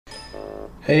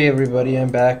Hey everybody,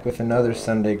 I'm back with another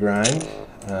Sunday grind.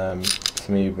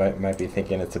 Some of you might be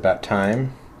thinking it's about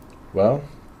time. Well,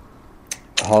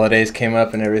 the holidays came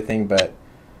up and everything, but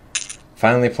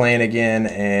finally playing again,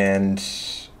 and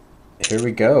here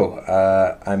we go.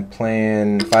 I'm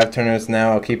playing 5 tournaments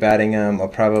now. I'll keep adding them. I'll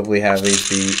probably have these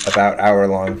be about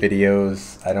hour-long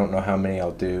videos. I don't know how many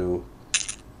I'll do.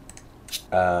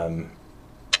 Yeah,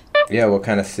 we'll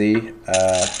kind of see.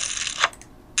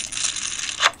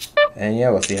 And yeah,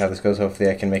 we'll see how this goes. Hopefully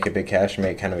I can make a big cash and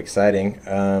make it kind of exciting.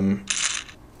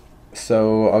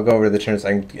 So I'll go over the turns.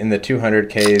 In the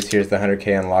 200Ks, here's the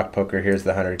 100K on Lock Poker. Here's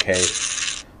the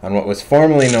 100K on what was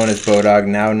formerly known as Bodog,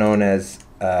 now known as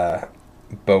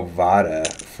Bovada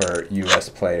for US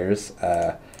players.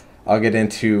 I'll get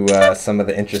into some of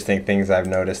the interesting things I've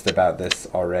noticed about this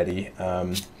already.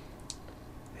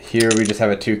 Here we just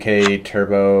have a 2K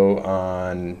turbo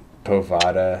on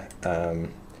Bovada.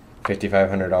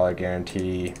 $5,500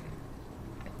 guarantee,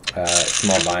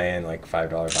 small buy-in, like $5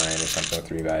 buy-in or something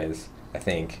with rebuys, I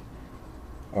think.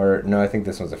 Or, no, I think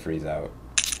this one's a freeze-out.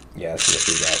 Yeah, this is a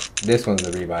freeze-out. This one's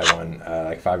the rebuy one,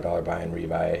 like $5 buy-in,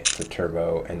 rebuy, it's a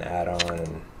turbo, and add-on,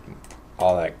 and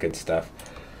all that good stuff.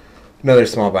 Another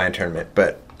small buy-in tournament,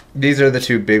 but these are the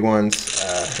two big ones.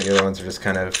 The other ones are just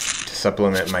kind of to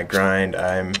supplement my grind.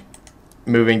 I'm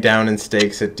moving down in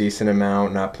stakes a decent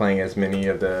amount, not playing as many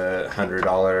of the $100,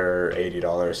 $80,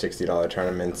 $60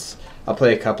 tournaments. I'll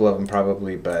play a couple of them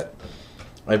probably, but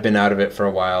I've been out of it for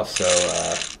a while, so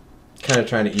kind of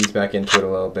trying to ease back into it a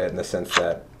little bit in the sense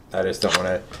that I just don't want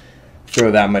to throw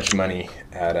that much money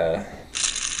at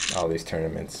all these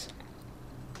tournaments.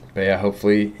 But yeah,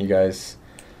 hopefully you guys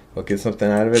will get something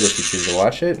out of it if you choose to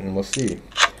watch it, and we'll see.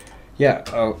 Yeah,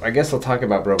 I guess I'll talk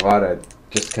about Bovada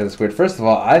just because it's weird. First of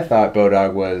all, I thought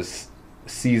Bodog was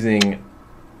seizing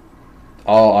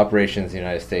all operations in the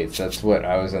United States. That's what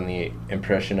I was on the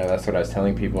impression of. That's what I was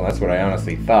telling people. And that's what I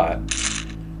honestly thought.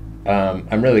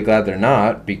 I'm really glad they're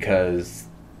not, because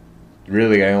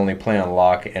really I only play on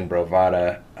Lock and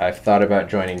Bovada. I've thought about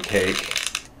joining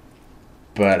Cake,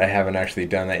 but I haven't actually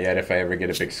done that yet. If I ever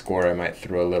get a big score, I might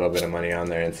throw a little bit of money on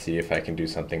there and see if I can do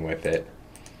something with it.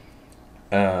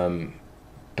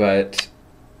 But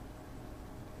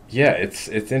yeah, it's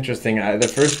interesting.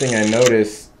 The first thing I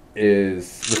noticed,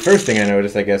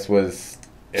 I guess, was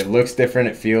it looks different,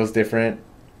 it feels different,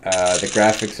 the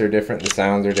graphics are different, the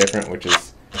sounds are different, which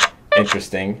is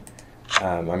interesting.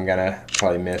 I'm gonna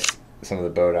probably miss some of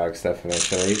the Bodog stuff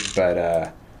eventually,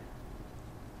 but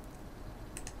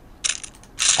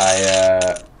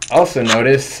I also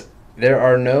notice there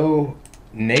are no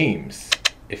names.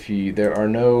 There are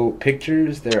no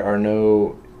pictures, there are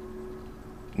no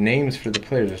names for the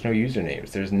players, there's no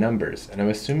usernames, there's numbers, and I'm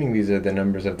assuming these are the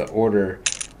numbers of the order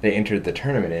they entered the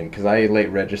tournament in, because I late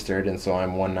registered, and so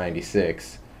I'm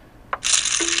 196.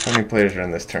 How many players are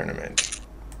in this tournament?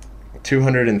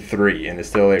 203, and it's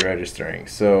still late registering.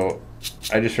 So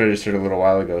I just registered a little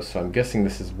while ago, so I'm guessing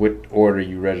this is what order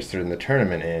you registered in the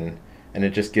tournament in, and it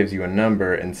just gives you a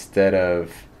number instead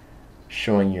of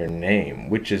showing your name,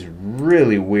 which is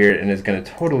really weird and is going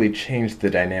to totally change the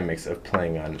dynamics of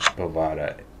playing on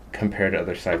Bovada compared to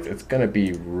other sites. It's going to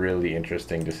be really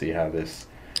interesting to see how this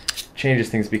changes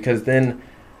things, because then,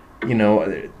 you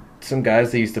know, some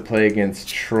guys that used to play against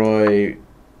Troy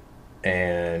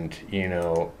and, you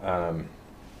know,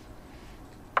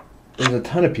 there's a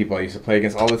ton of people I used to play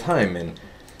against all the time, and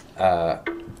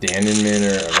Danenman,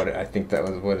 or what I think that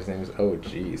was what his name is. Oh,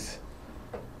 jeez.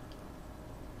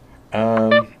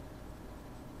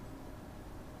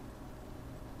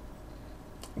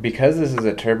 Because this is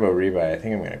a turbo rebuy, I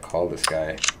think I'm going to call this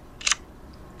guy.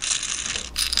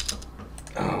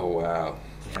 Oh, wow.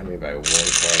 He had me by 1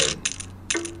 card.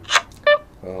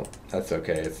 Well, that's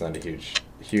okay. It's not a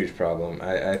huge problem.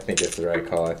 I think it's the right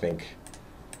call. I think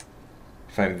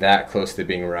if I'm that close to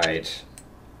being right,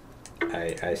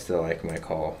 I still like my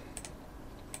call.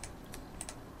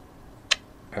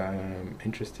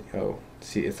 Interesting. Oh,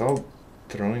 see, it's all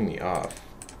throwing me off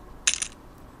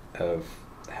of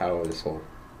how this whole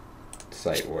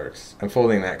site works. I'm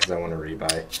folding that because I want to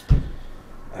rebuy.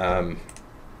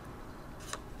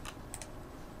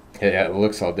 Yeah, it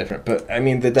looks all different, but I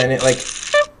mean the dynamic. Like,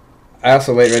 I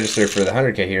also late registered for the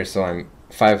 100K here, so I'm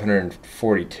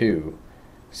 542.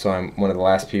 So I'm one of the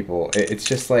last people. It's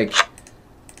just like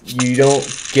you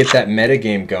don't get that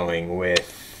metagame going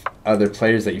with other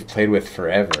players that you've played with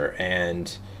forever.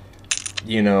 And,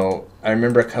 you know, I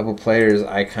remember a couple players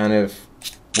I kind of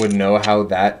would know how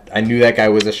that... I knew that guy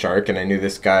was a shark, and I knew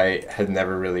this guy had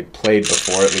never really played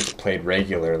before, at least played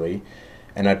regularly.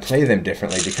 And I'd play them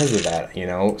differently because of that, you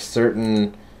know.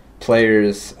 Certain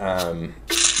players,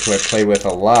 who I play with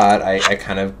a lot, I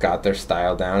kind of got their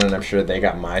style down, and I'm sure they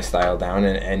got my style down,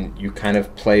 and you kind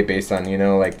of play based on, you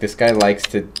know, like this guy likes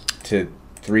to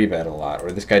 3-bet a lot,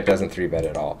 or this guy doesn't 3-bet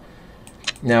at all.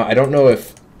 Now, I don't know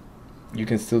if you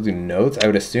can still do notes. I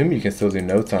would assume you can still do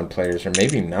notes on players, or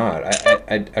maybe not.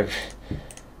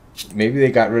 Maybe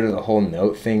they got rid of the whole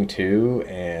note thing too,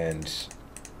 and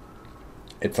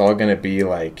it's all going to be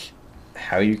like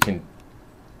how you can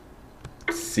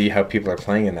see how people are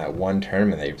playing in that one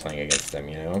tournament that you're playing against them,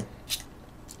 you know?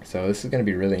 So this is going to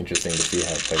be really interesting to see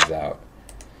how it plays out.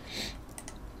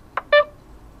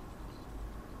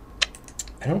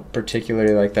 I don't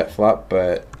particularly like that flop,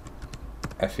 but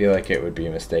I feel like it would be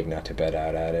a mistake not to bet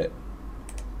out at it.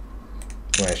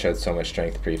 When I showed so much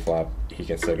strength pre-flop, he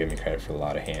can still give me credit for a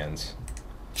lot of hands.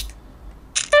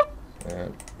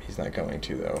 He's not going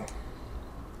to, though.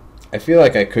 I feel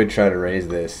like I could try to raise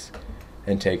this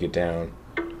and take it down.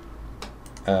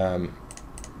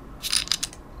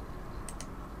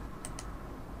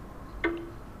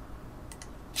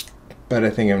 But I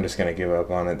think I'm just going to give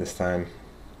up on it this time.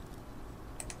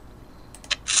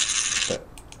 But,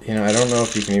 you know, I don't know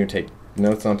if you can even take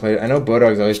notes on players. I know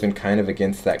Bodog's always been kind of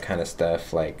against that kind of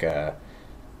stuff. Like,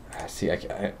 see,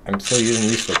 I'm still using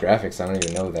the graphics. I don't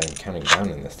even know that I'm counting down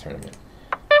in this tournament.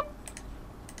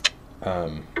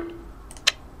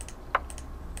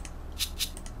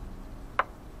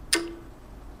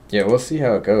 Yeah, we'll see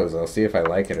how it goes. I'll see if I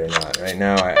like it or not. Right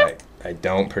now, I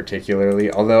don't particularly.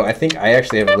 Although I think I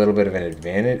actually have a little bit of an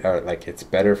advantage, or like it's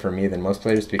better for me than most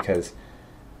players, because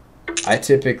I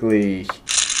typically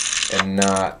am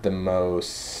not the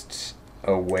most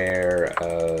aware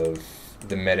of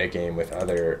the metagame with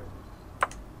other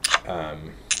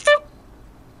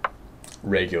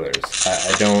regulars.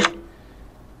 I don't.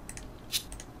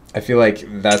 I feel like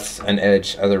that's an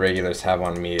edge other regulars have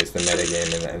on me, is the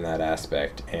metagame in that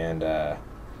aspect. And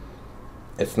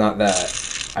it's not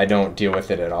that I don't deal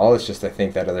with it at all. It's just I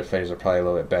think that other players are probably a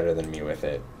little bit better than me with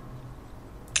it.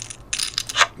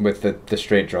 With the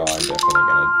straight draw, I'm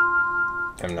definitely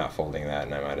I'm not folding that,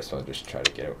 and I might as well just try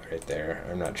to get it right there.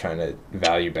 I'm not trying to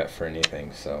value bet for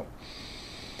anything, so.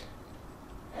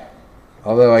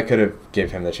 Although I could have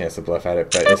give him the chance to bluff at it,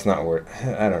 but it's not worth.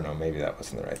 I don't know. Maybe that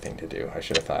wasn't the right thing to do. I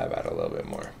should have thought about it a little bit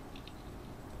more.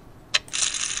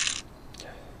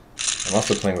 I'm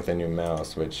also playing with a new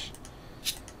mouse, which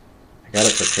I got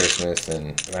it for Christmas,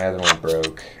 and my other one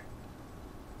broke.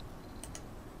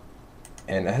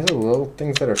 And it has a little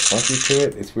things that are funky to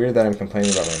it. It's weird that I'm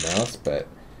complaining about my mouse, but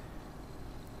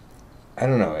I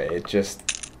don't know. It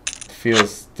just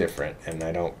feels different, and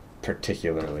I don't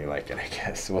particularly like it, I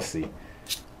guess. We'll see.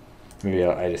 Maybe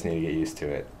I just need to get used to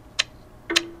it.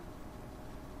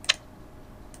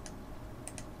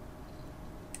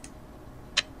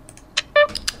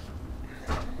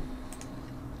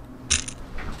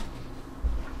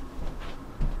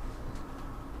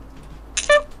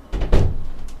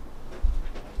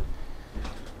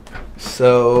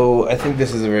 So I think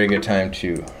this is a very good time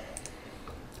to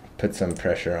put some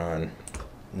pressure on,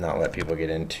 not let people get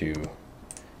in too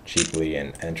cheaply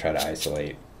and try to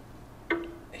isolate.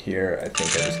 Here, I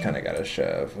think I just kind of got to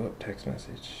shove. Oh, text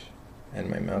message. And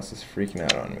my mouse is freaking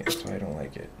out on me. That's why I don't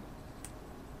like it.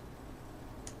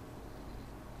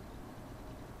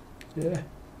 Yeah.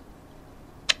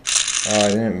 Oh, I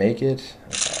didn't make it? Oh,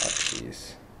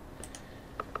 jeez.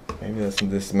 Maybe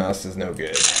this mouse is no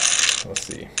good. We'll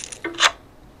see.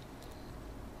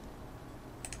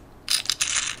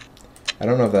 I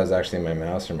don't know if that was actually my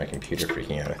mouse or my computer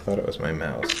freaking out. I thought it was my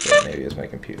mouse, but maybe it's my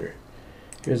computer.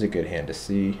 Here's a good hand to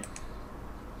see.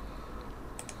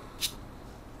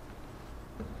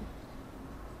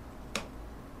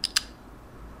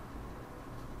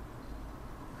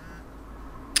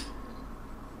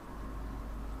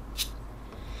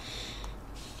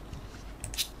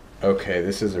 Okay,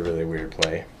 this is a really weird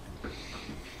play.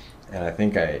 And I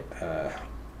think I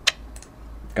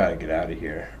gotta get out of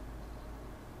here.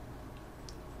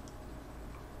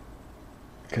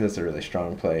 Because it's a really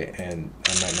strong play, and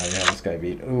I might not even have this guy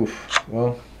beat. Oof.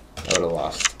 Well, I would have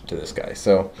lost to this guy.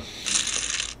 So,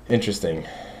 interesting.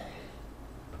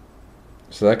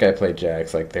 So that guy played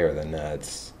jacks like they were the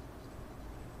nuts.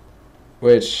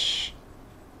 Which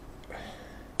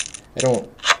I don't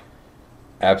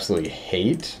absolutely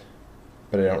hate,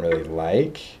 but I don't really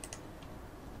like.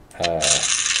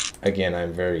 Again,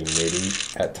 I'm very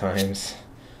nitty at times.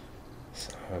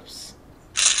 So, oops.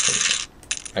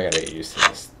 I gotta get used to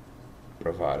this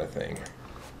Bovada thing.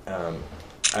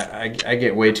 I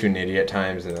get way too nitty at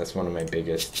times, and that's one of my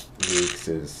biggest leaks,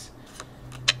 is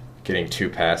getting too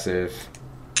passive.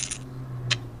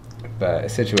 But a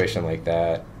situation like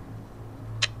that,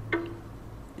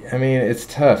 I mean, it's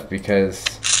tough because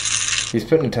he's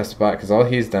put in a tough spot because all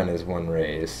he's done is one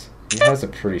raise. He has a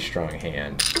pretty strong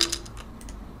hand.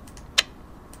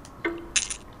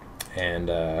 And,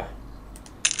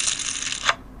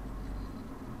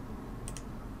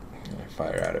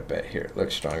 fire out a bet here. It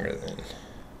looks stronger than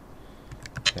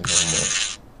normal.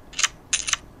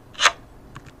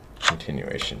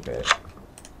 Continuation bet.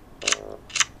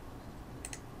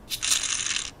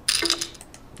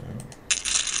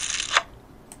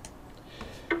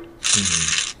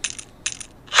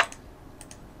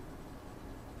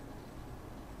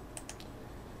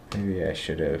 Maybe I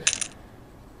should have.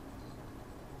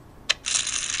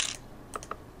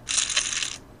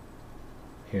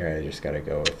 Here I just gotta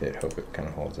go with it, hope it kind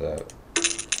of holds up.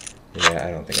 Yeah,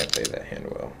 I don't think I played that hand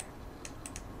well.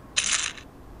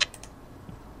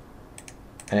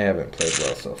 I haven't played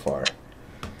well so far.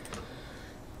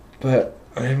 But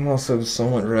I'm also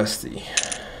somewhat rusty.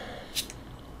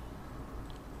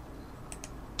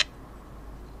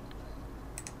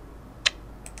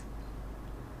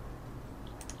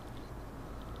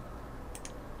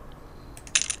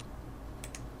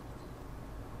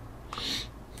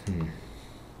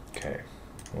 Okay,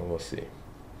 well, we'll see.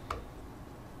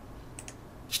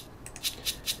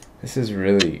 This is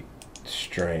really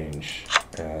strange.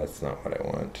 That's not what I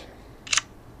want.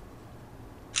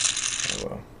 Oh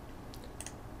well.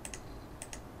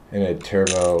 In a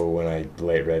turbo, when I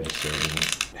late registered and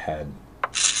had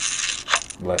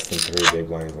less than 3 big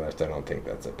blinds left, I don't think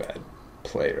that's a bad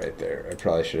play right there. I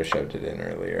probably should have shoved it in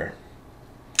earlier.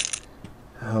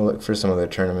 I'll look for some other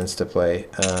tournaments to play.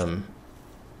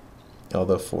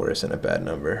 Although 4 isn't a bad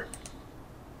number.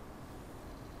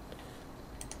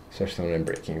 Especially when I'm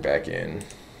breaking back in.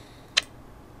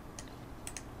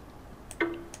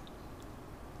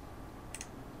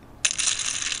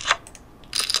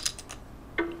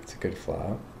 It's a good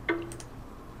flop.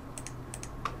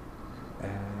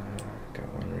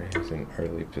 Got one raise in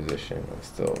early position. I'll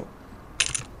still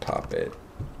pop it.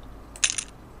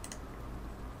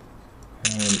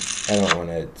 I don't want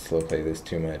to slow play this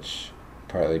too much.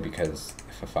 Partly because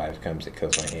if a 5 comes, it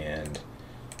kills my hand.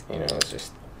 You know, it's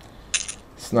just,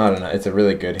 it's a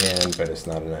really good hand, but it's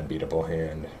not an unbeatable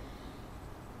hand.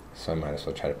 So I might as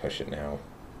well try to push it now.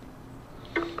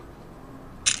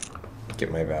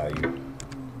 Get my value.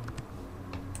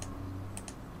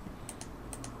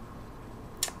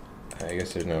 I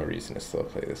guess there's no reason to slow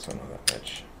play this one all that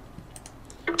much.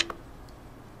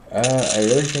 I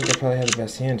really think I probably have the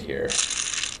best hand here.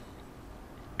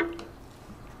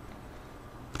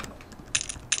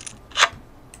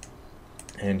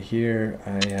 And here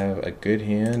I have a good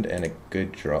hand and a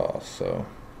good draw, so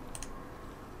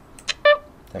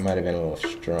that might have been a little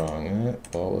strong.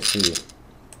 Well, we'll see.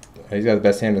 He's got the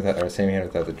best hand without, or same hand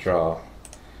without the draw.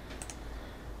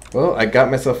 Well, I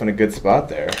got myself in a good spot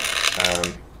there.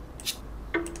 I'm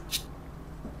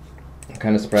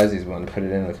kind of surprised he's willing to put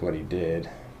it in with what he did.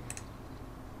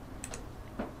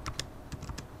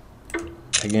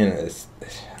 Again,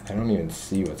 I don't even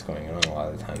see what's going on a lot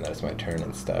of the time. That's my turn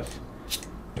and stuff.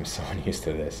 I'm so unused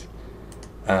to this.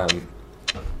 I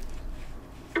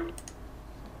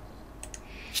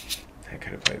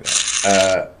could have played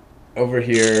that. Over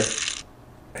here,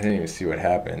 I didn't even see what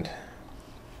happened.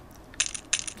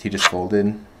 He just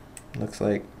folded, looks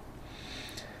like.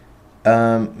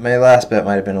 My last bet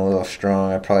might have been a little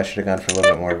strong. I probably should have gone for a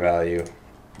little bit more value.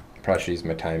 Probably should use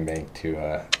my time bank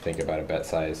to think about a bet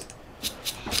size.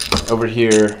 Over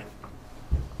here,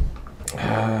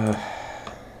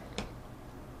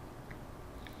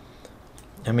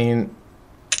 I mean,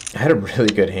 I had a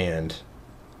really good hand,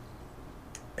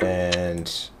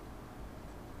 and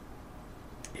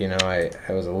you know, I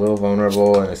was a little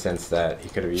vulnerable in the sense that he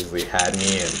could have easily had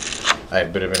me, and I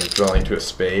would have been drawing to a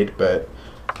spade, but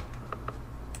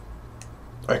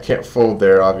I can't fold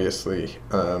there, obviously.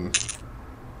 I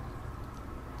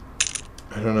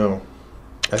don't know.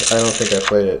 I don't think I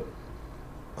played it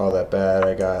all that bad.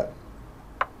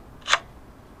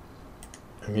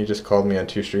 And he just called me on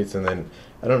 2 streets, and then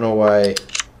I don't know why.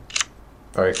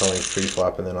 Alright, calling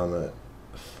pre-flop and then on the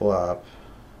flop.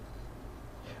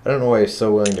 I don't know why he's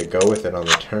so willing to go with it on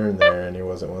the turn there, and he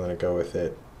wasn't willing to go with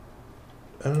it.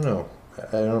 I don't know.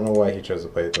 I don't know why he chose to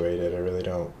play it the way he did. I really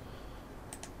don't.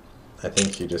 I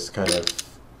think he just kind of.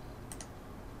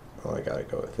 Well, I gotta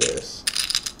go with this.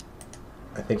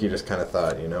 I think he just kind of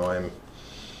thought, you know, I'm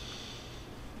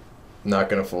not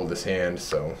going to fold this hand,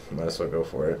 so might as well go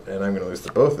for it. And I'm going to lose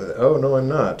to both of them. Oh, no, I'm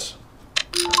not.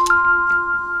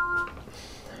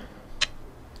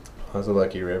 That was a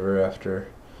lucky river after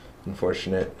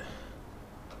unfortunate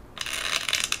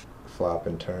flop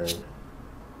and turn.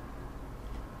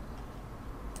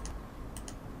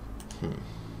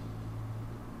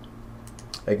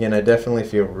 Again, I definitely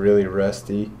feel really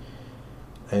rusty,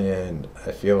 and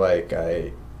I feel like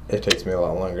it takes me a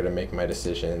lot longer to make my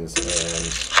decisions,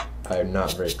 and I'm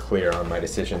not very clear on my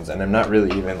decisions, and I'm not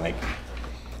really even like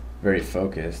very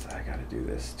focused. I gotta do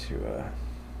this to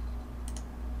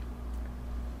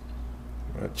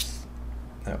whoops,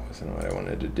 that wasn't what I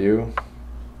wanted to do.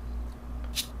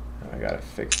 I gotta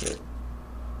fix it.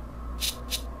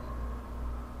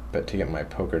 But to get my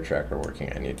poker tracker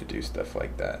working, I need to do stuff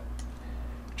like that,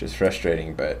 which is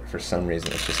frustrating, but for some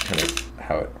reason it's just kind of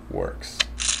how it works.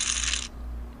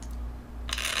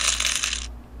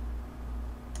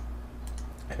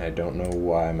 And I don't know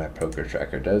why my poker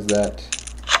tracker does that,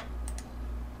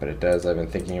 but it does. I've been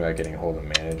thinking about getting a hold of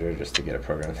Manager just to get a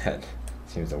program that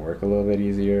seems to work a little bit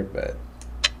easier, but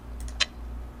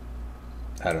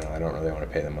I don't know. I don't really want to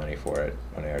pay the money for it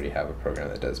when I already have a program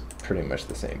that does pretty much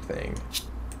the same thing.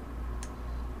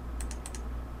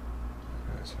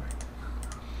 That's fine.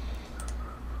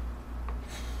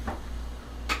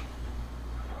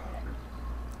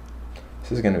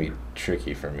 This is going to be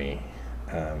tricky for me.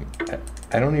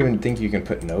 I don't even think you can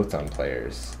put notes on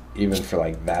players, even for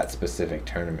like that specific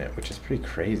tournament, which is pretty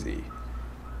crazy.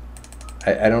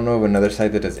 I don't know of another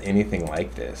site that does anything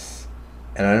like this,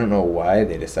 and I don't know why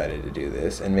they decided to do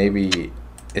this. And maybe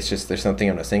it's just there's something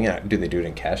I'm not seeing. Do they do it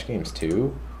in cash games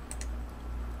too?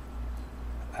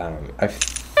 I've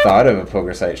thought of a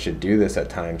poker site should do this at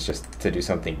times just to do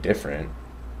something different,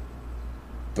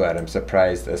 but I'm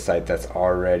surprised a site that's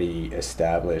already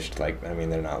established, like, I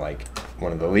mean, they're not like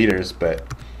one of the leaders, but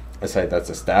a site that's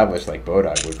established like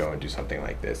Bodog would go and do something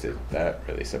like this. That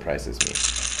really surprises me.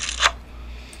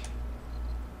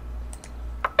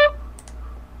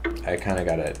 I kind of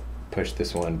got to push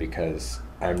this one because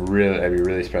I'd be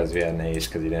really surprised if he had an ace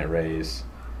because he didn't raise,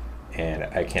 and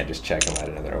I can't just check and let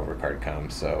another overcard come,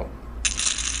 so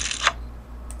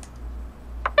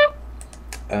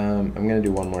I'm going to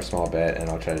do one more small bet, and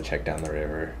I'll try to check down the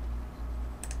river.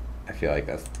 I feel like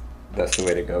that's the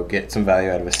way to go. Get some value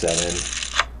out of a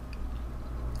 7.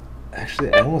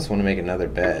 Actually, I almost want to make another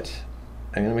bet.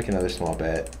 I'm going to make another small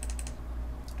bet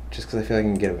just because I feel like I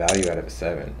can get a value out of a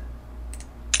 7.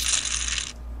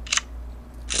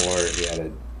 Or he had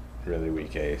a really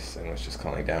weak ace and was just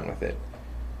calling down with it.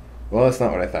 Well, that's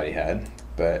not what I thought he had,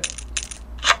 but...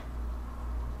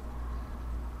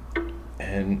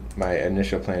 And my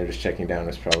initial plan of just checking down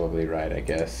was probably right, I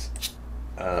guess.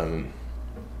 Yeah,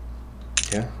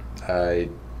 I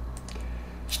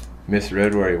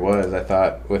misread where he was. I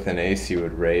thought with an ace he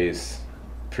would raise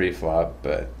pre-flop,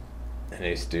 but an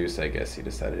ace-deuce, I guess he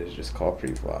decided to just call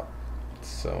pre-flop.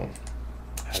 So...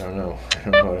 I don't know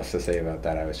what else to say about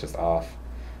that. I was just off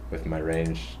with my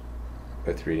range,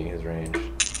 with reading his range.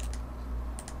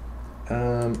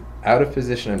 Out of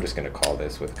position, I'm just going to call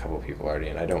this with a couple people already,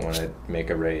 and I don't want to make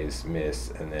a raise,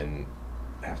 miss, and then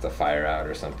have to fire out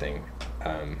or something.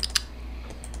 I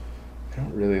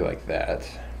don't really like that.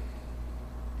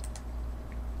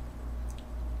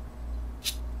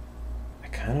 I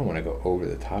kind of want to go over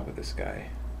the top of this guy.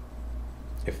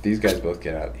 If these guys both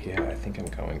get out, yeah, I think I'm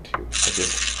going to.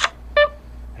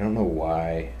 I don't know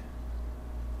why.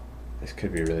 This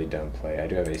could be a really dumb play. I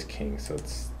do have ace-king, so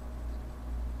it's...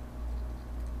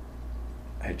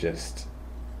 I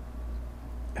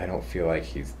don't feel like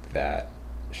he's that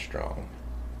strong.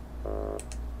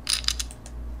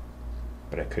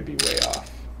 But I could be way off.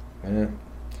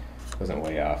 Wasn't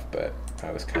way off, but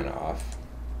I was kind of off.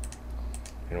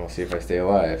 And we'll see if I stay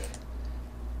alive.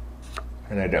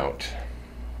 And I don't.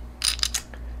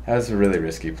 That was a really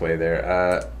risky play there.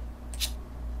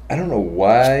 I don't know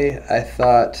why I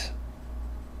thought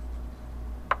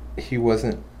he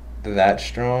wasn't that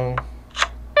strong.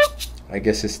 I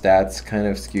guess his stats kind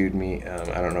of skewed me.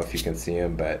 I don't know if you can see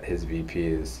him, but his VP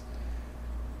is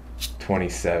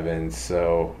 27,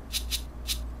 so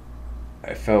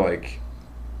I felt like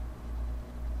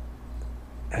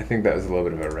I think that was a little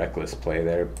bit of a reckless play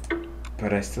there,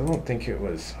 but I still don't think it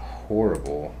was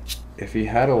horrible. If he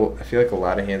had I feel like a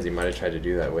lot of hands he might have tried to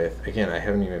do that with. Again, I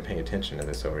haven't even been paying attention to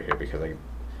this over here because I'm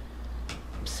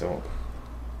so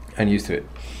unused to it.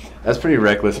 That's pretty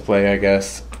reckless play, I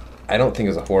guess. I don't think it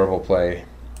was a horrible play.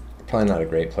 Probably not a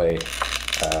great play.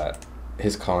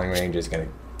 His calling range is going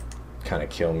to kind of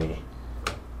kill me,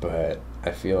 but I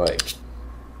feel like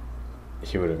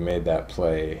he would have made that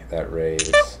play, that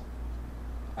raise.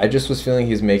 I just was feeling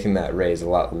he's making that raise a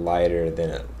lot lighter than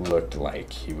it looked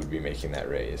like he would be making that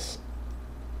raise.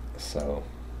 So,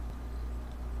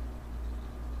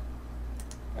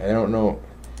 I don't know,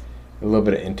 a little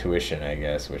bit of intuition, I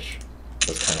guess, which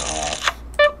was kind of off.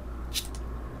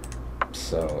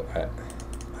 So,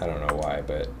 I don't know why,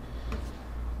 but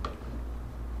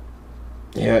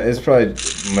yeah, it's probably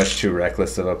much too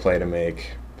reckless of a play to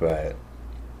make, but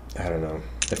I don't know.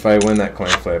 If I win that coin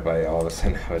flip, I all of a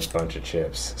sudden have a bunch of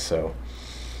chips, so.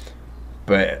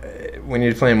 But when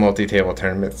you're playing multi-table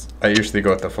tournaments, I usually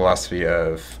go with the philosophy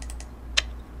of,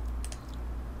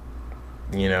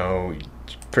 you know,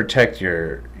 protect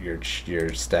your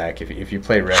stack. If you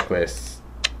play reckless,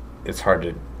 it's hard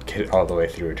to get all the way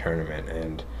through a tournament,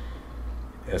 and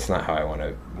it's not how I want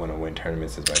to win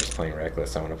tournaments, is by just playing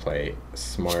reckless. I want to play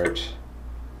smart.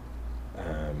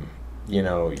 You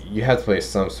know, you have to play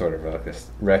some sort of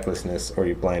recklessness, or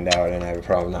you blind out, and I have a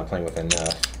problem not playing with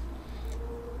enough.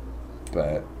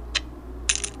 But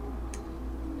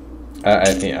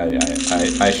I think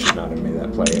I should not have made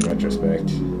that play in retrospect,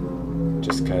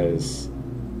 just because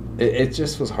it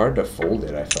just was hard to fold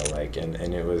it, I felt like, and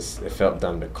it felt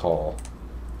dumb to call.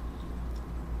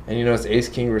 And you know, it's ace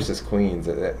king versus queens.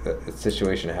 That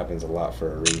situation happens a lot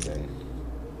for a reason,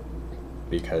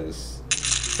 because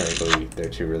frankly they're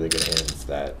two really good hands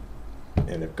that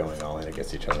end up going all in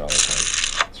against each other all the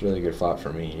time. It's a really good flop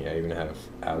for me. I even have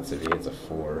outs if he hits a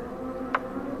 4.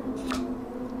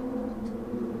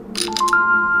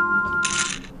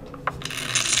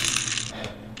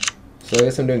 So I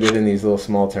guess I'm doing good in these little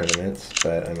small tournaments,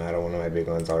 but I'm out of one of my big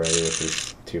ones already, which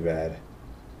is too bad.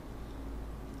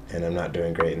 And I'm not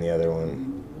doing great in the other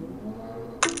one.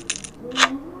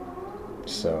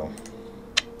 So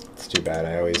it's too bad.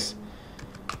 I always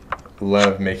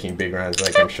love making big runs,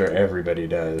 like I'm sure everybody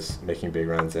does, making big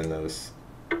runs in the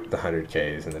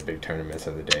 100Ks and the big tournaments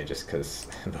of the day, just because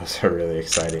those are really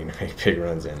exciting to make big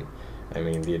runs in. I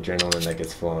mean, the adrenaline that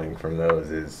gets flowing from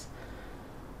those is...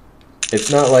 It's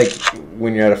not like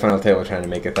when you're at a final table trying to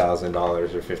make $1,000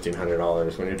 or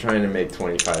 $1,500. When you're trying to make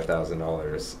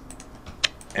 $25,000,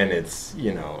 and it's,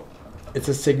 you know, it's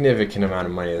a significant amount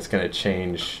of money that's going to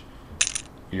change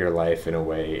your life in a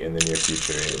way in the near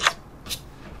future. It's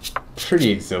pretty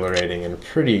exhilarating and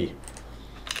pretty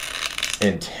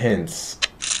intense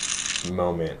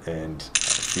moment and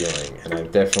feeling, and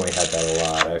I've definitely had that a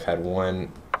lot. I've had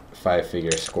one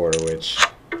 5-figure score, which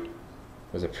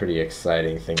was a pretty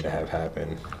exciting thing to have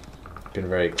happen. Been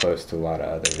very close to a lot of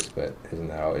others, but isn't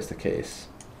that always the case?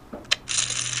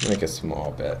 Make a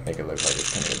small bet, make it look like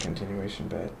it's kind of a continuation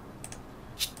bet.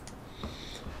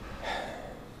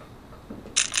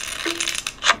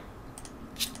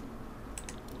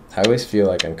 I always feel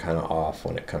like I'm kind of off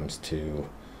when it comes to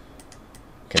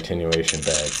continuation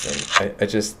bets, and I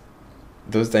just,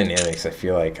 those dynamics, I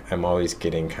feel like I'm always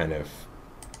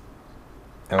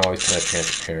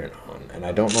transparent on, and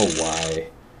I don't know why.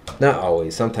 Not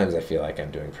always. Sometimes I feel like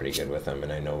I'm doing pretty good with them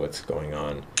and I know what's going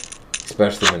on,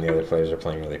 especially when the other players are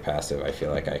playing really passive. I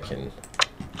feel like I can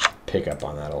pick up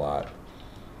on that a lot.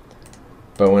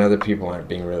 But when other people aren't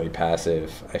being really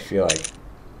passive, I feel like,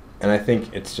 and I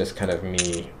think it's just kind of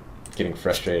me getting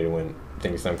frustrated when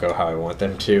things don't go how I want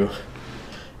them to.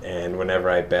 And whenever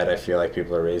I bet, I feel like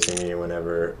people are raising me.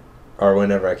 Whenever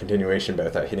I continuation bet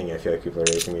without hitting, I feel like people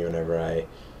are raising me. Whenever I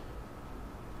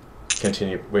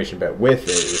continuation bet with it,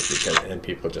 is because, and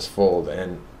people just fold.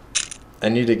 And I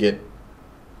need to get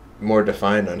more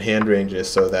defined on hand ranges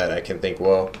so that I can think,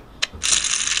 well,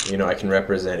 you know, I can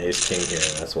represent ace king here,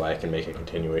 and that's why I can make a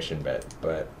continuation bet.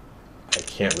 But I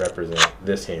can't represent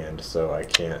this hand, so I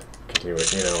can't continue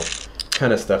with, you know,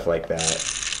 kind of stuff like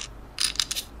that.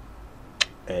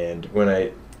 And when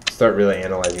I start really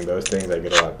analyzing those things, I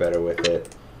get a lot better with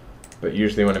it. But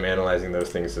usually when I'm analyzing those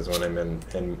things is when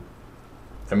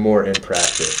I'm more in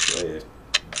practice, if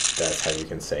that's how you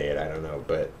can say it. I don't know,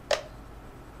 but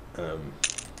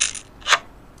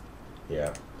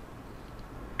yeah.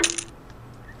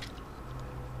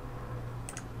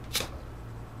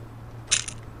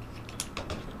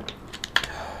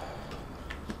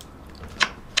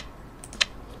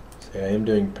 So yeah, I am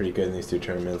doing pretty good in these two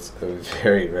tournaments. A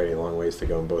very, very long ways to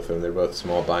go in both of them. They're both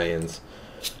small buy-ins,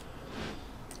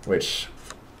 which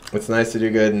it's nice to do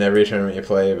good in every tournament you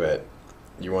play, but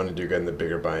you want to do good in the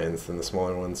bigger buy-ins than the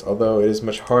smaller ones, although it is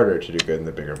much harder to do good in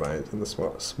the bigger buy-ins than the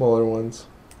smaller ones.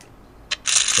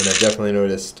 And I've definitely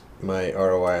noticed my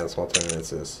ROI on small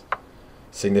tournaments is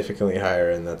significantly higher,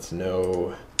 and that's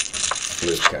no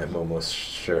fluke. I'm almost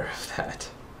sure of that.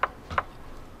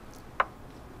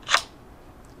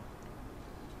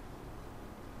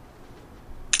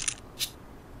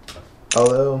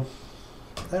 Although,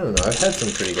 I don't know, I've had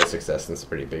some pretty good success in some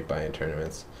pretty big buy-in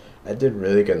tournaments. I did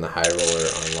really good in the high roller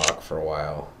on lock for a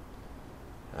while.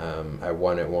 I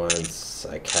won it once.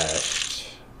 I cashed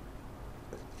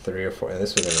 3 or 4, and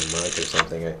this was in a month or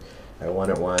something. I won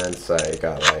it once. I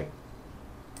got like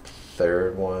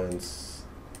third once.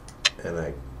 and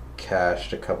I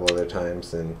cashed a couple other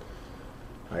times, and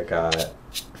I got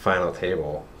final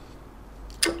table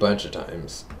a bunch of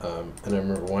times. And I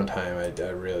remember one time I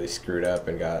really screwed up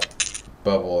and got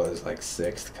bubble as like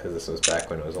 6th, because this was back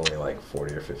when it was only like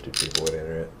 40 or 50 people would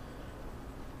enter it.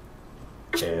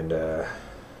 And I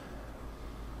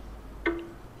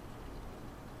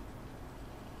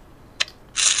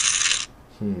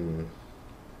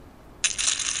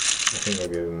think I'll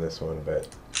give him this one, but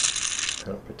I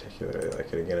don't particularly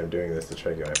like it. Again, I'm doing this to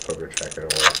try to get my poker tracker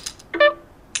to work.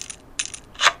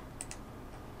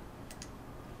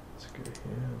 It's a good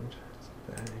hand. It's a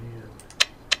bad hand.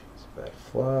 It's a bad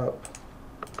flop.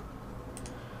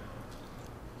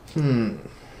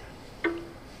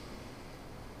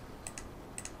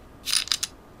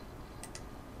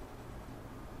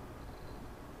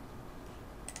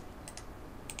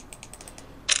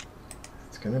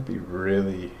 It's gonna be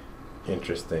really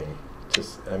interesting.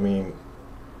 I mean,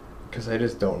 because I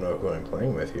just don't know who I'm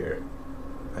playing with here.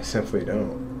 I simply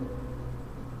don't.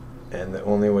 And the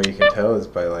only way you can tell is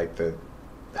by like the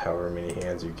however many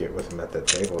hands you get with him at the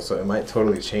table. So it might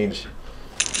totally change.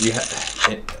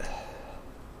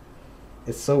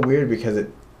 It's so weird because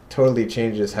it totally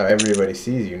changes how everybody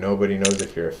sees you. Nobody knows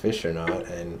if you're a fish or not,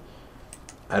 and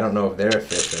I don't know if they're a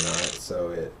fish or not. So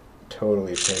it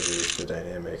totally changes the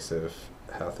dynamics of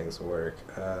how things work.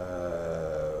 I'm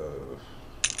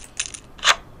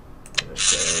gonna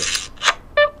say,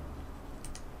 I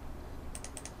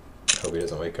hope he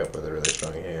doesn't wake up with a really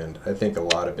strong hand. I think a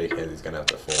lot of big hands he's gonna have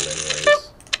to fold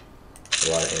anyways. A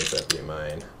lot of hands that be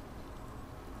mine.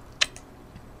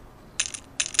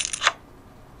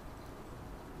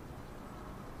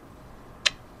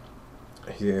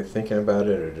 He's either thinking about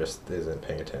it or just isn't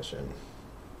paying attention.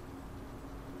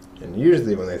 And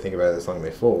usually when they think about it this long,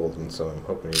 they fold, and so I'm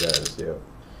hoping he does. Yep.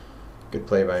 Good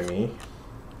play by me.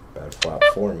 Bad flop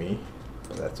for me,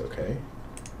 but that's okay.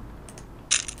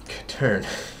 Good turn.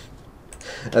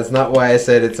 That's not why I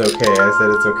said it's okay. I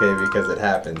said it's okay because it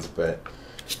happens, but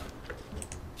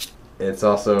it's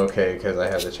also okay because I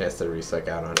have the chance to resuck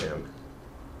out on him.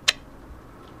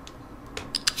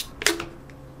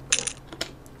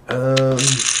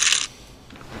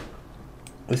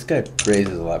 This guy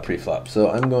raises a lot pre-flop, so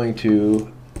I'm going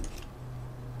to...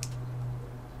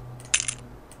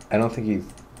 I don't think he's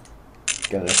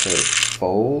gonna necessarily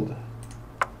fold,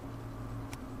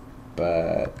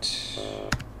 but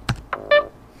I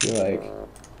feel like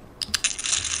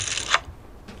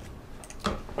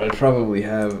I'd probably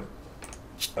have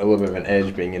a little bit of an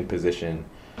edge being in position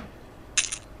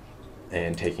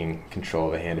and taking control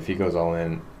of the hand. If he goes all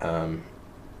in,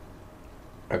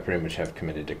 I pretty much have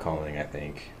committed to calling, I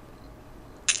think.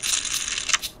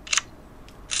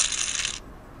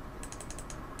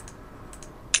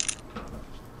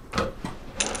 I'm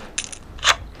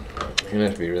gonna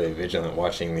have to be really vigilant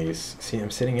watching these. See, I'm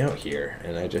sitting out here,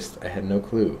 and I had no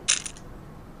clue.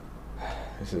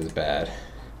 This is bad.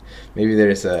 Maybe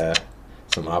there's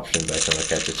some options I can look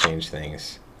at to change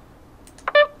things.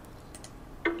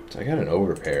 So I got an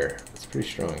overpair. It's a pretty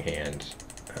strong hand.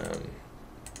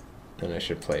 And I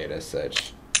should play it as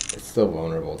such. It's still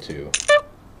vulnerable too. So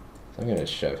I'm gonna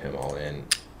shove him all in.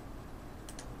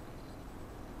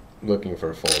 Looking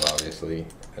for a fold, obviously.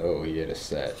 Oh, he hit a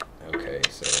set. Okay,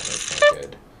 so that's not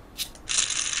good.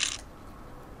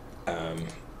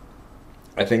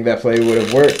 I think that play would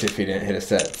have worked if he didn't hit a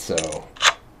set, so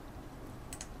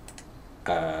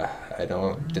I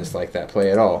don't dislike that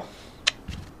play at all.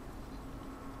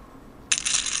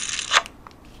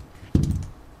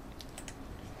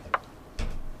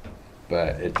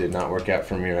 But it did not work out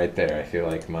for me right there. I feel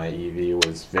like my EV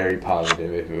was very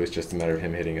positive if it was just a matter of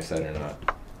him hitting a set or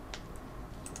not.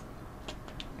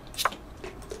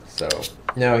 So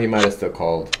now he might have still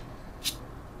called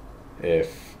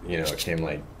if, you know, it came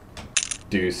like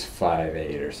deuce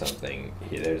 5-8 or something.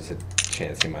 There's a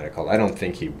chance he might have called. I don't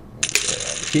think he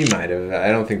might have. I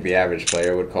don't think the average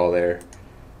player would call there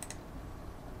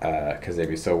because they'd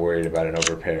be so worried about an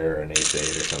overpair or an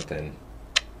ace-8 or something.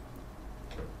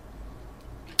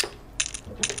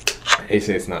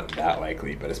 Ace-8's not that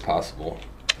likely, but it's possible.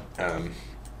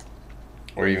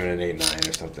 Or even an 8-9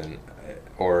 or something.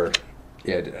 Or,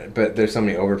 yeah, but there's so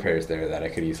many overpairs there that I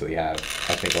could easily have.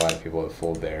 I think a lot of people would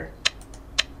fold there.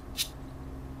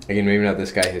 Again, maybe not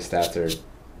this guy. His stats are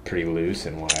pretty loose,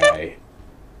 and why I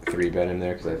 3-bet him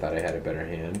there, because I thought I had a better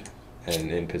hand and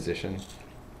in position.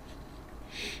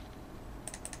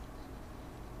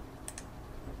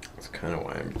 That's kind of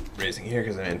why I'm raising here,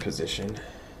 because I'm in position.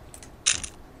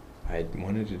 I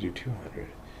wanted to do 200.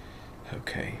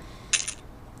 Okay.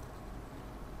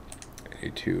 I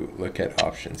need to look at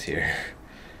options here.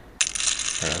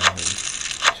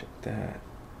 Check that.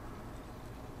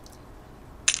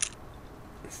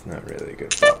 It's not really a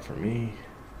good flop for me.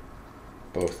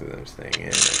 Both of them staying in.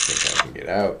 I think I can get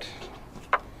out.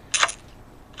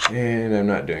 And I'm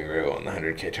not doing very well in the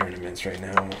 100K tournaments right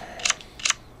now.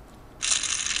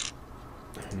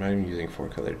 I'm not even using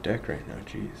 4-color deck right now,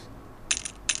 jeez.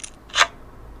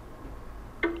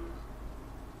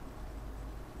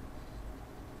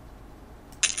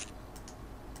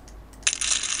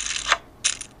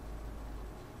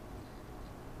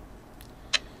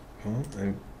 Well,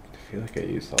 I feel like I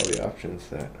used all the options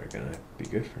that are gonna be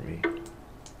good for me.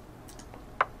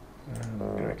 I'm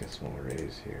gonna make a small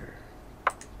raise here.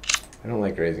 I don't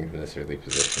like raising from this early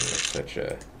position with such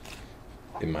a,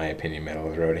 in my opinion, middle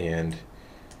of the road hand.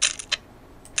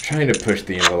 Trying to push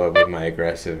the envelope with my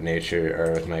aggressive nature,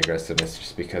 or with my aggressiveness,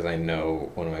 just because I know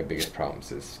one of my biggest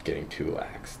problems is getting too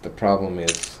lax. The problem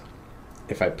is,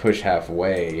 if I push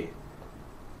halfway,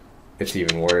 it's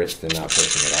even worse than not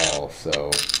pushing at all,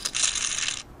 so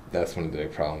that's one of the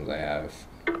big problems I have.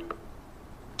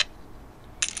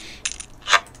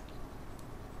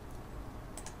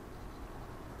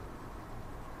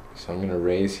 So I'm going to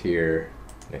raise here,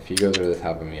 and if he goes over the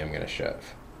top of me, I'm going to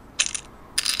shove.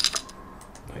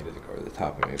 No, he doesn't go over the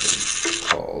top of me, but he's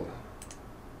called.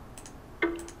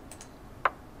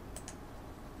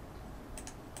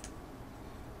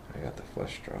 I got the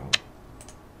flush draw.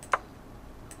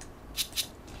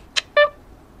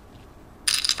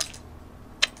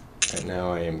 And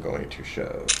now I am going to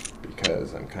shove,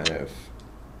 because I'm kind of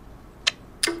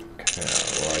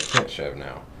well, I can't shove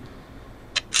now.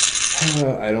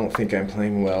 I don't think I'm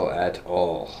playing well at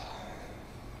all.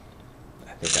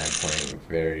 I think I'm playing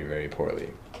very, very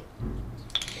poorly.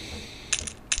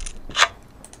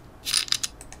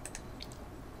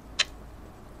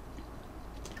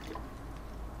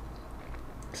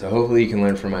 So hopefully you can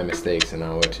learn from my mistakes and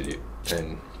know what to do,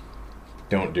 and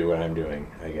don't do what I'm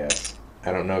doing, I guess.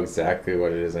 I don't know exactly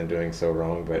what it is I'm doing so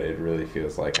wrong, but it really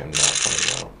feels like I'm not playing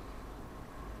well.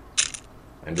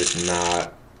 I'm just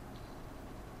not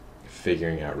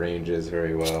figuring out ranges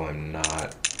very well. I'm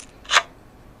not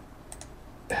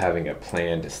having a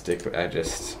plan to stick with. I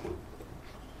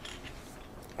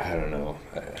don't know.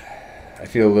 I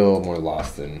feel a little more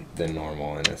lost than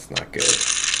normal, and it's not good.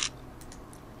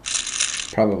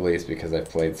 Probably it's because I've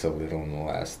played so little in the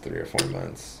last 3 or 4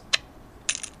 months.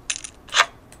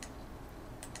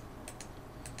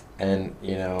 And,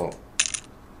 you know,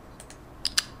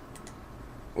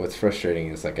 what's frustrating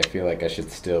is, like, I feel like I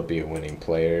should still be a winning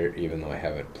player, even though I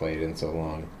haven't played in so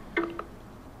long.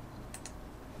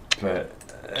 But,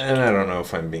 and I don't know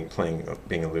if I'm being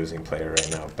a losing player right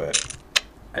now, but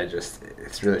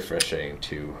it's really frustrating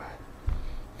to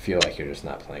feel like you're just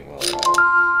not playing well at all.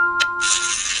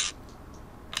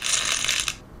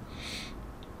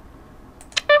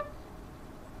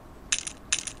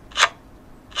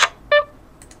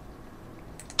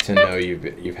 To know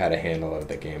you've had a handle of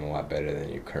the game a lot better than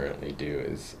you currently do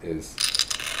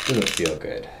doesn't feel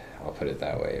good. I'll put it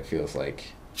that way. It feels like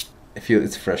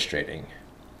it's frustrating.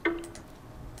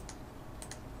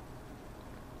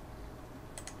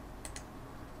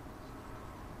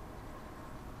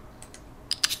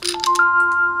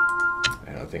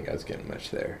 I don't think I was getting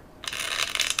much there,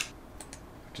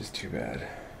 which is too bad.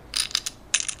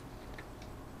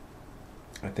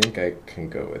 I think I can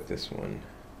go with this one.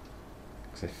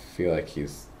 I feel like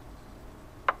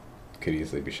could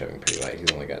easily be shoving pretty light.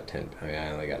 He's only got 10. I mean, I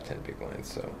only got 10 big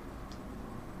blinds, so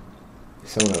if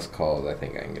someone else calls, I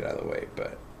think I can get out of the way.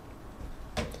 But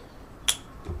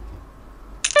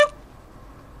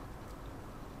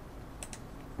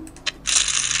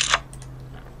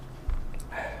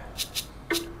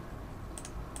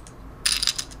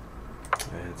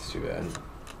that's too bad,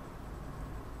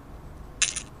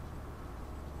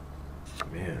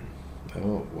 man.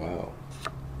 Oh wow.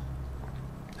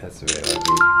 That's a very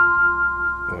lucky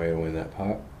way to win that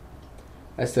pot.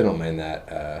 I still don't mind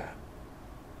that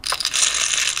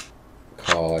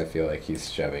call. I feel like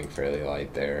he's shoving fairly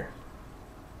light there.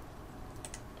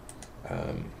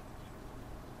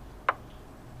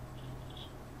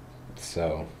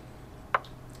 So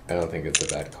I don't think it's a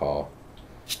bad call.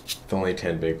 With only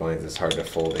 10 big blinds, it's hard to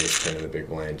fold ace-10 of the big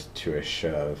blind to a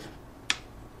shove.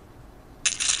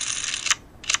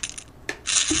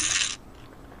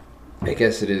 I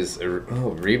guess it is.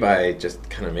 Rebuy just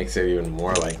kind of makes it even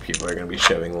more like people are going to be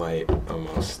shoving light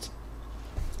almost.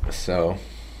 So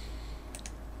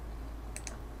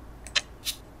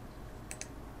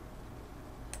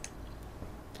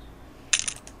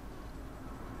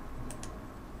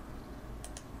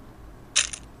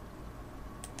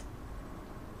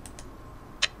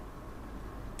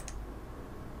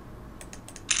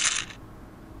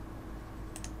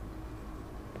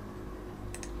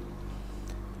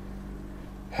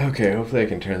Okay, hopefully I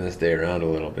can turn this day around a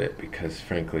little bit because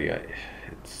frankly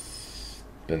it's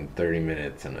been 30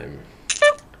 minutes and I'm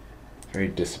very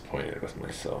disappointed with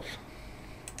myself.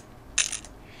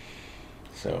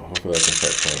 So hopefully I can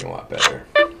start playing a lot better.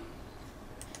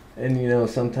 And you know,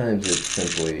 sometimes it's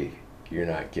simply you're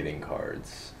not getting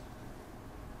cards.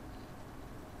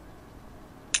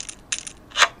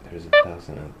 There's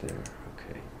 1,000 out there.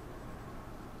 Okay.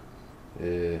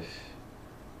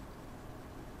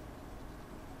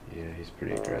 Yeah, he's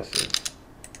pretty aggressive.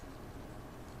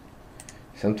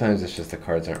 Sometimes it's just the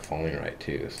cards aren't falling right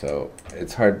too, so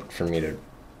it's hard for me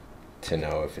to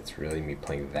know if it's really me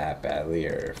playing that badly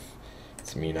or if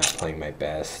it's me not playing my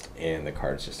best and the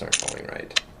cards just aren't falling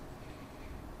right.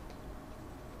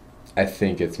 I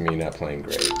think it's me not playing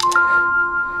great.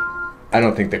 I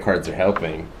don't think the cards are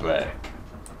helping, but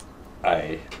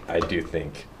I do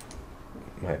think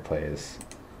my play is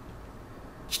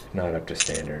not up to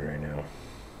standard right now.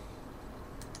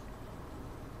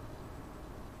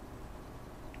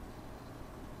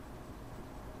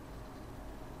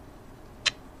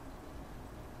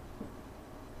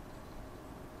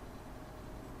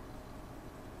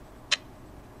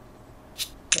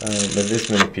 But this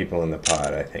many people in the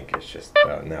pod, I think it's just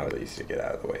now at least to get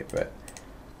out of the way. But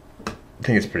I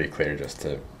think it's pretty clear just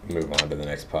to move on to the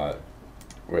next pot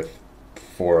with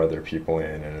 4 other people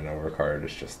in and an overcard.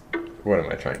 It's just, what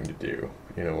am I trying to do?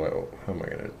 You know what? How am I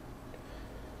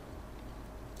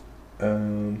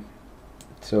gonna?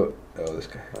 So this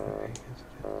guy.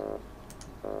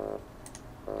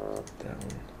 That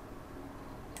one.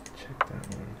 Check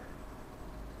that one.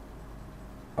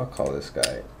 I'll call this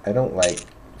guy. I don't like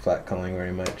flat calling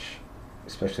very much,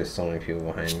 especially so many people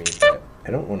behind me, but I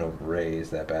don't want to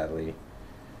raise that badly.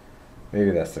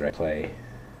 Maybe that's the right play.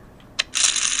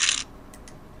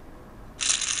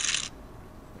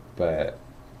 But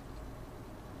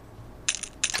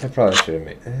I probably should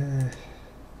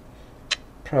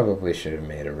have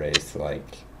made a raise to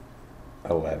like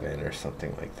 11 or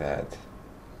something like that.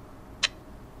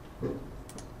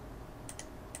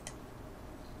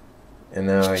 And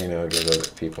now, you know, give other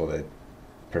people the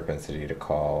propensity to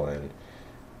call and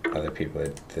other people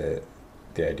the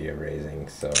idea of raising,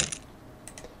 so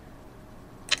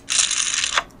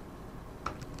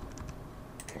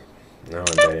now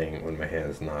I'm betting when my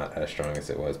hand's not as strong as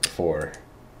it was before.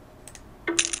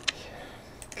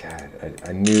 God,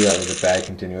 I knew that was a bad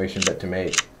continuation bet to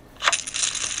make.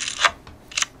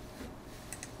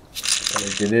 But I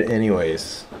did it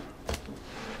anyways.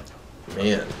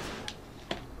 Man.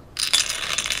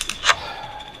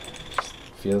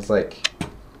 Feels like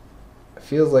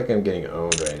I'm getting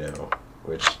owned right now,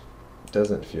 which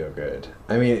doesn't feel good.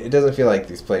 I mean, it doesn't feel like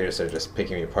these players are just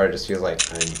picking me apart. It just feels like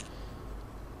I'm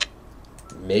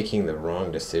making the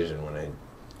wrong decision when I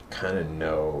kind of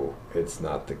know it's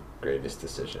not the greatest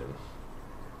decision.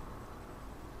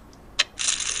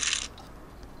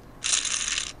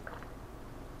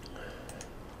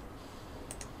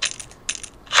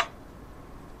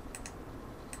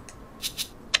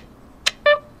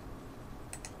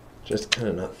 Just kind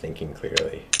of not thinking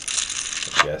clearly,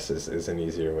 I guess, is an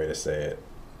easier way to say it.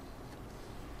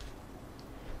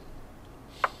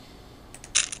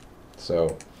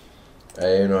 So,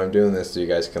 I'm doing this so you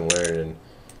guys can learn, and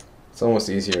it's almost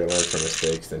easier to learn from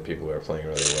mistakes than people who are playing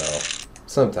really well.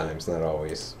 Sometimes, not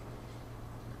always.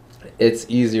 It's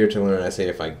easier to learn, I say,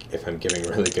 if I'm giving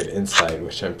really good insight,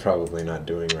 which I'm probably not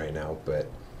doing right now,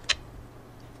 but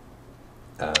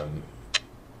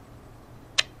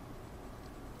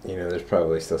you know, there's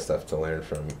probably still stuff to learn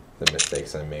from the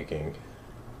mistakes I'm making.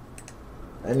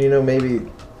 And you know, maybe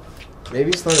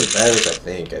it's not as bad as I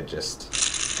think. I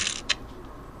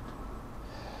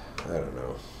don't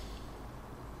know.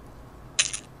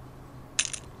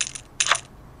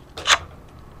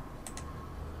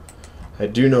 I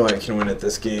do know I can win at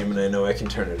this game, and I know I can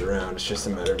turn it around. It's just a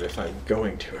matter of if I'm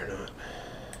going to or not.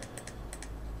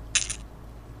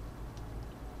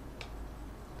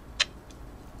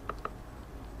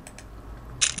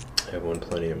 I've won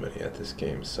plenty of money at this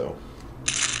game, so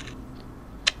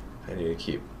I need to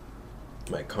keep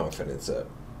my confidence up.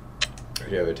 I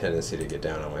do have a tendency to get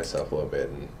down on myself a little bit,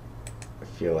 and I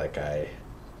feel like I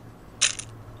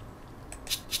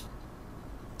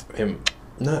am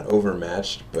not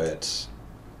overmatched, but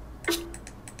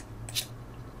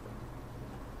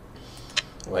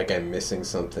like I'm missing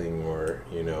something, or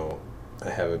you know, I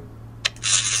have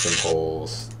some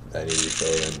holes that need to be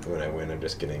filled in. When I win, I'm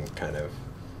just getting kind of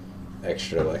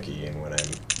extra lucky, and when I'm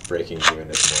breaking even,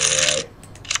 it's more where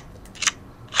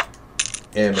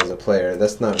I am as a player.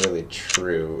 That's not really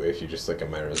true if you just look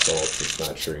at my results. It's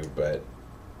not true, but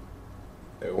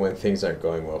when things aren't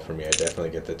going well for me, I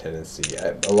definitely get the tendency.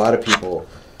 A lot of people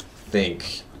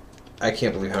think, I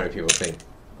can't believe how many people think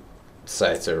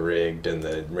sites are rigged and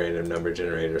the random number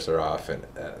generators are off, and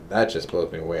that just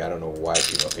blows me away. I don't know why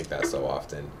people think that so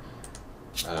often.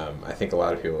 I think a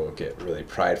lot of people get really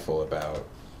prideful about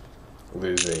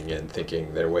losing and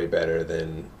thinking they're way better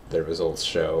than their results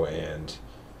show, and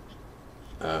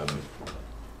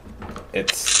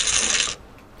it's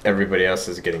everybody else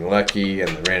is getting lucky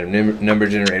and the random number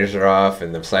generators are off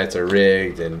and the sites are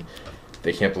rigged and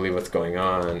they can't believe what's going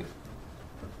on,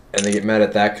 and they get mad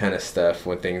at that kind of stuff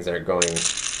when things aren't going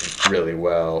really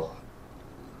well,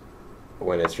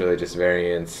 when it's really just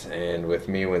variance. And with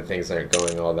me, when things aren't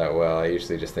going all that well, I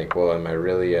usually just think, well, am I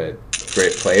really a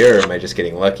great player, or am I just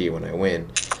getting lucky when I win?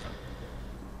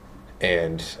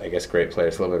 And I guess great player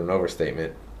is a little bit of an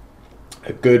overstatement.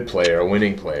 A good player, a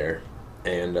winning player.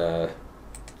 And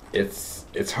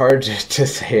it's hard to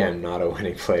say I'm not a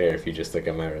winning player if you just look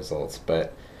at my results,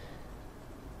 but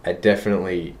I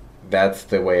definitely, that's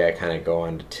the way I kind of go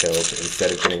on to tilt,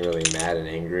 instead of getting really mad and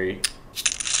angry.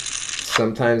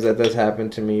 Sometimes that does happen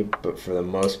to me, but for the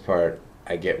most part,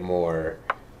 I get more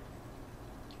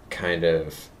kind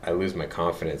of, I lose my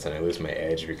confidence and I lose my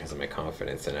edge because of my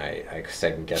confidence, and I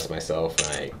second guess myself and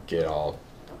I get all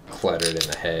cluttered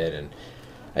in the head, and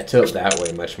I tilt that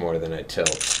way much more than I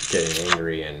tilt getting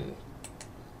angry and,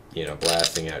 you know,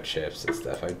 blasting out chips and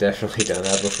stuff. I've definitely done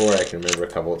that before. I can remember a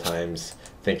couple of times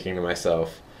thinking to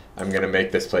myself, I'm going to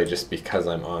make this play just because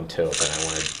I'm on tilt and I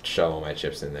want to shove all my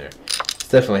chips in there. It's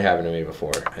definitely happened to me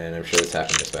before, and I'm sure it's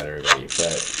happened just about everybody,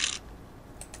 but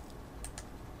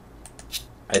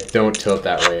I don't tilt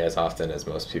that way as often as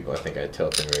most people. I think I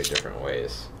tilt in very different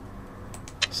ways.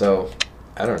 So,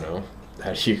 I don't know.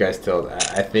 How do you guys tilt?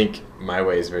 I think my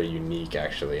way is very unique,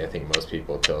 actually. I think most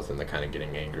people tilt in the kind of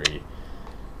getting angry,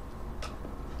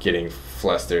 getting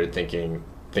flustered, thinking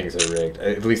things are rigged.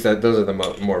 At least those are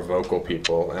the more vocal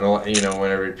people. And a lot, you know,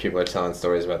 whenever people are telling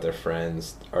stories about their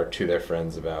friends or to their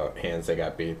friends about hands they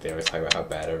got beat, they always talk about how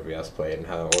bad everybody else played and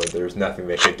how, or there was nothing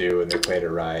they could do and they played it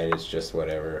right. It's just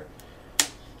whatever.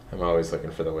 I'm always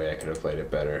looking for the way I could have played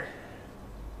it better.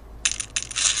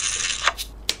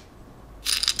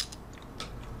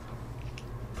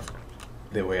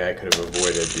 The way I could have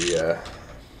avoided the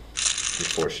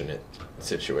unfortunate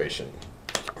situation,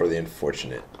 or the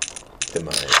unfortunate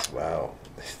demise. Wow,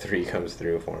 3 comes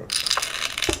through for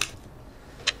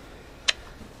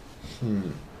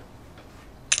him.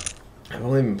 I've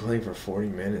only been playing for 40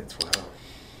 minutes. Wow.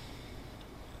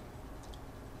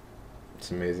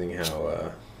 It's amazing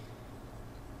how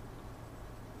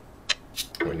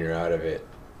when you're out of it,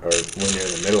 or when you're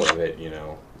in the middle of it, you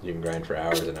know, you can grind for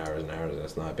hours and hours and hours, and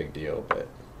it's not a big deal, but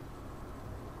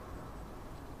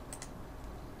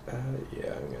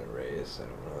yeah, I'm going to raise. I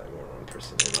don't know that more one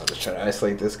person in. I'll just try to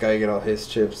isolate this guy, get all his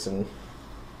chips, and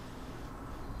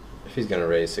if he's going to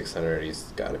raise 600, he's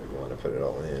got to be willing to put it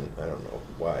all in. I don't know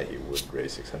why he would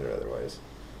raise 600 otherwise.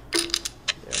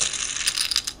 Yeah.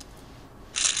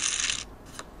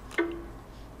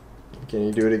 Can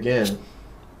you do it again?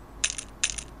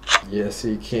 Yes,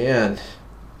 he can.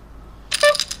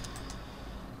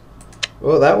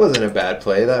 Well, that wasn't a bad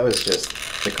play. That was just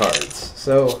the cards.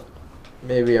 So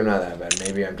maybe I'm not that bad.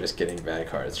 Maybe I'm just getting bad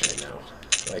cards right now.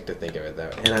 I like to think of it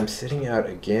that way. And I'm sitting out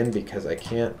again because I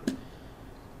can't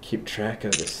keep track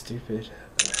of this stupid...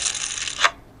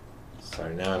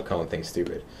 Sorry, now I'm calling things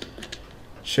stupid.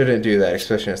 Shouldn't do that,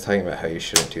 especially when I was talking about how you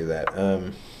shouldn't do that.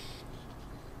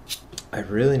 I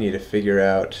really need to figure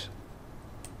out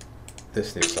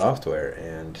this new software,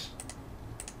 and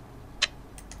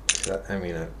I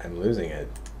mean, I'm losing it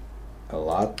a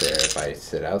lot there if I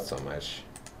sit out so much.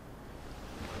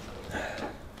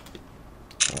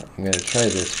 I'm going to try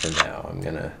this for now. I'm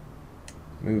going to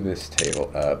move this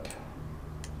table up.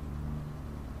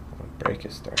 Oh, break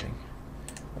is starting.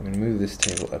 I'm going to move this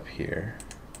table up here.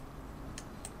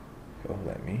 It'll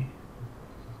let me.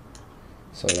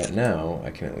 So that now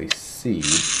I can at least see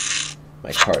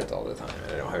my cards all the time,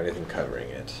 and I don't have anything covering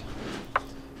it.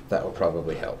 That will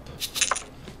probably help.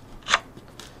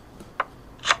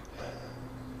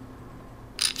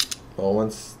 Well,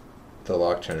 once the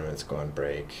lock tournaments go on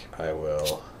break, I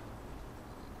will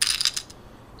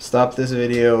stop this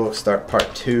video, start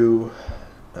part 2.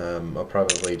 I'll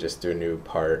probably just do a new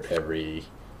part every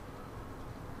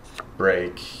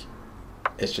break.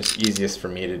 It's just easiest for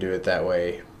me to do it that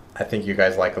way. I think you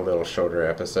guys like a little shorter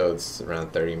episodes,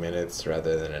 around 30 minutes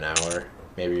rather than an hour,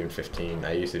 maybe even 15.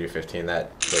 I used to do 15.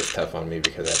 That was tough on me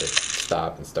because I had to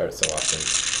stop and start so often.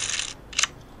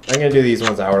 I'm going to do these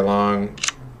ones hour long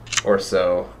or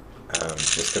so,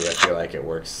 just because I feel like it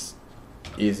works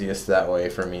easiest that way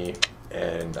for me,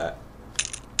 and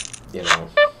you know,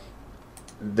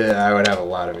 I would have a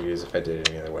lot of views if I did it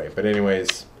any other way. But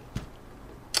anyways,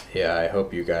 yeah, I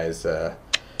hope you guys have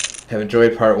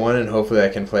enjoyed part 1, and hopefully I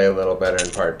can play a little better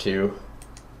in part 2.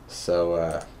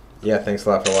 So yeah, thanks a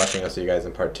lot for watching. I'll see you guys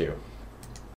in part 2.